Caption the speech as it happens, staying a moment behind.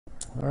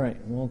All right,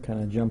 we'll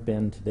kind of jump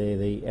in today.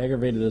 The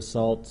aggravated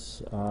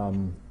assaults,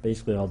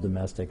 basically all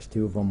domestics.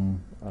 Two of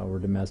them were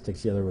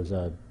domestics. The other was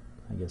I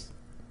guess,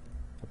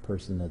 a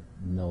person that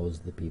knows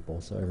the people,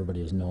 so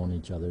everybody has known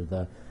each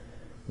other.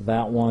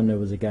 That one, it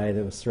was a guy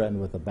that was threatened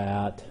with a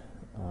bat.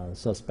 The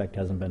suspect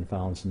hasn't been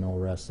found, so no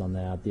arrests on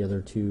that. The other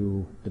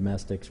two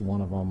domestics,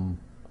 one of them,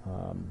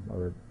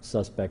 or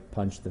suspect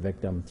punched the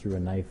victim, threw a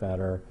knife at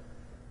her.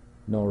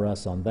 No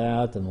arrests on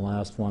that. And the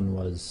last one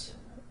was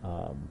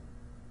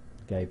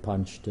guy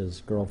punched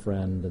his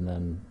girlfriend and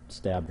then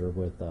stabbed her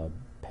with a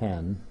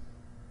pen.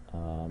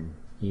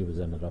 He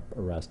was ended up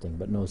arresting,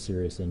 but no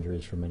serious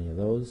injuries from any of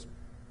those.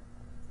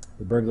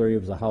 The burglary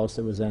was a house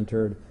that was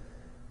entered.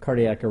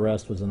 Cardiac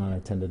arrest was an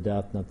unattended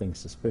death, nothing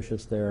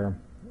suspicious there.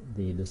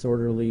 The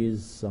disorderlies,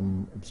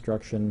 some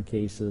obstruction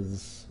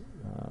cases,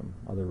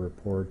 other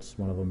reports.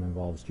 One of them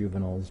involves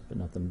juveniles, but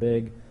nothing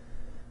big.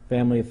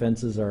 Family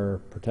offenses are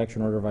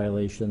protection order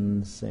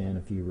violations and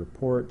a few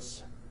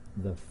reports.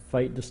 The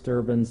fight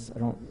disturbance,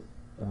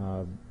 we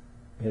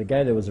had a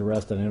guy that was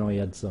arrested. I know he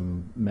had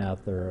some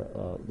meth or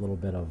a little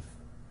bit of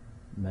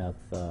meth,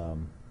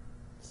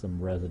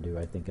 some residue,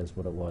 I think is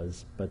what it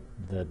was. But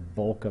the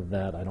bulk of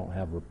that, I don't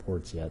have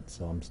reports yet,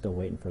 so I'm still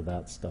waiting for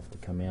that stuff to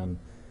come in.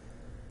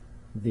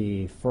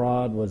 The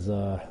fraud was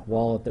a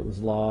wallet that was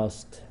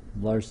lost.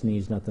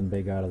 Larcenies, nothing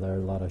big out of there. A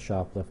lot of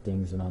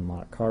shopliftings and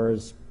unlocked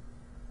cars.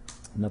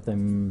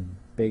 Nothing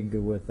big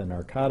with the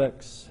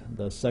narcotics.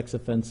 The sex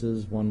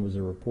offenses, one was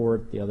a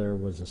report, the other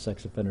was a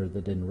sex offender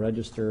that didn't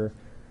register.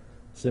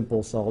 Simple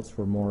assaults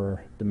were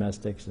more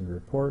domestics and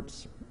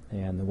reports.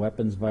 And the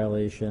weapons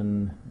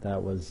violation,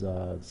 that was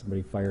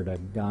somebody fired a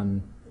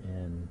gun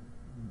and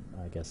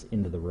I guess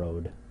into the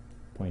road,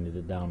 pointed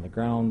it down the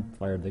ground,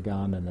 fired the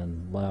gun, and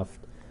then left.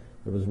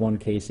 There was one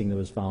casing that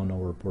was found, no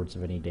reports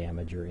of any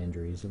damage or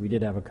injuries. We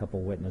did have a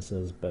couple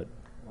witnesses, but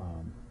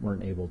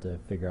weren't able to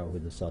figure out who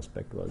the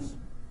suspect was.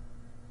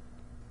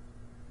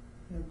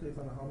 Any updates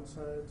on the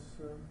homicides?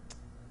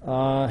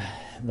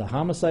 The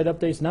homicide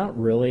updates, not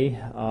really.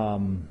 I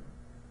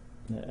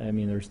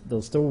mean,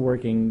 they're still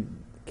working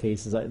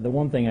cases. The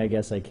one thing I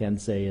guess I can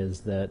say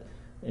is that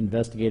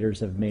investigators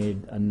have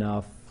made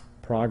enough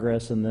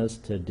progress in this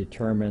to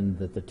determine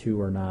that the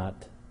two are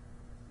not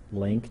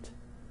linked.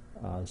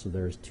 So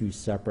there's two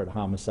separate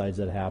homicides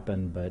that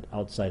happened, but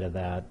outside of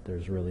that,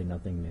 there's really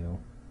nothing new.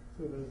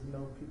 So there's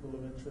no people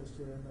of interest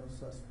yet, no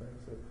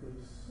suspects that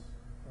police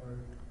are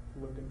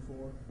looking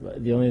for?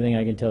 The only thing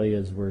I can tell you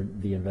is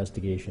the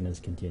investigation is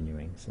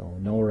continuing. So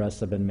no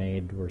arrests have been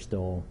made. We're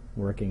still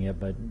working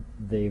it, but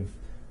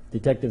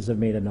detectives have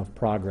made enough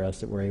progress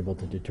that we're able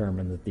to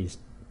determine that these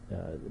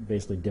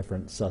basically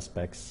different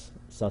suspects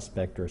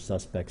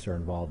are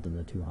involved in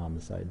the two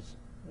homicides.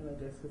 And I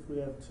guess if we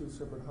have two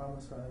separate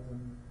homicides,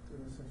 and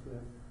in a sense we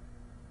have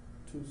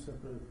two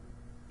separate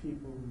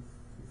people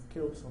who've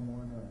killed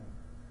someone,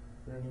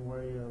 is there any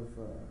worry of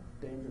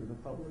danger to the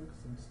public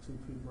since two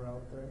people are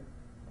out there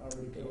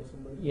already killed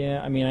somebody?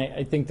 Yeah, I mean,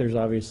 I think there's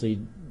obviously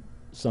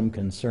some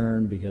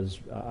concern because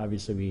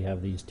obviously we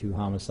have these two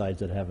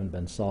homicides that haven't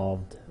been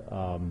solved.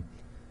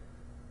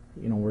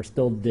 You know, we're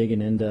still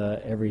digging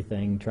into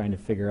everything, trying to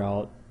figure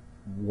out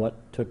what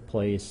took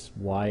place,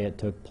 why it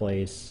took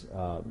place.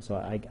 So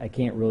I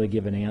can't really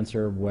give an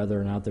answer whether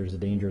or not there's a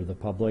danger to the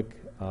public.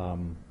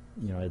 You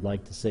know, I'd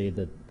like to say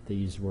that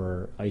these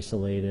were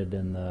isolated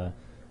and the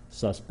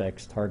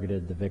suspects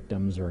targeted the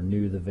victims or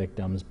knew the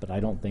victims, but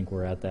I don't think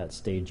we're at that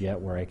stage yet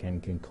where I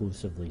can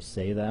conclusively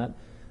say that.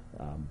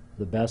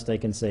 The best I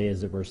can say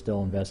is that we're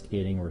still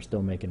investigating, we're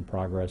still making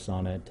progress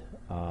on it,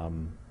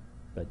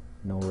 but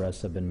no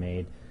arrests have been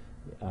made.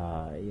 You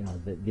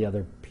know, the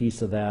other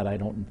piece of that, I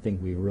don't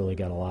think we really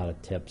got a lot of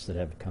tips that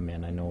have come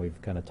in. I know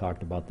we've kind of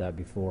talked about that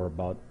before,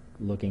 about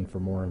looking for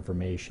more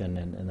information,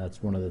 and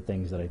that's one of the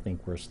things that I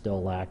think we're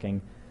still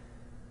lacking.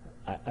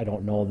 I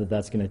don't know that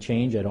that's going to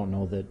change. I don't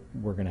know that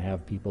we're going to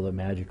have people that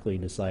magically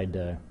decide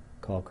to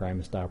call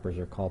Crime Stoppers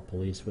or call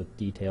police with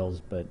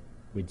details, but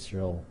we'd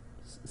still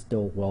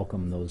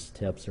welcome those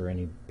tips or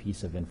any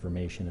piece of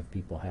information if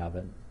people have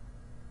it.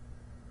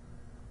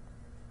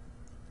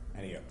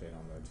 Any update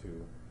on the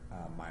two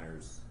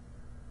minors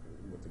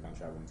with the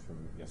gunshot wounds from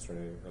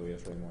early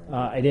yesterday morning?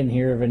 I didn't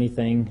hear of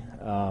anything.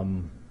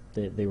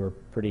 They were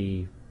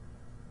pretty,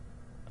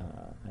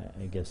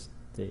 I guess,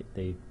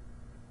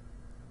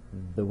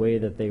 the way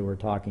that they were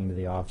talking to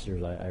the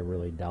officers, I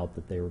really doubt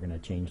that they were going to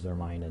change their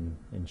mind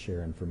and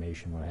share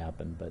information what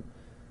happened. But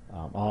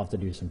I'll have to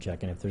do some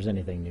checking. If there's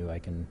anything new, I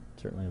can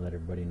certainly let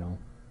everybody know.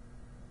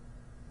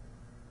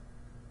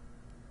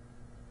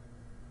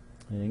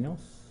 Anything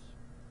else?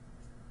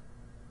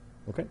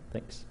 Okay,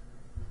 thanks.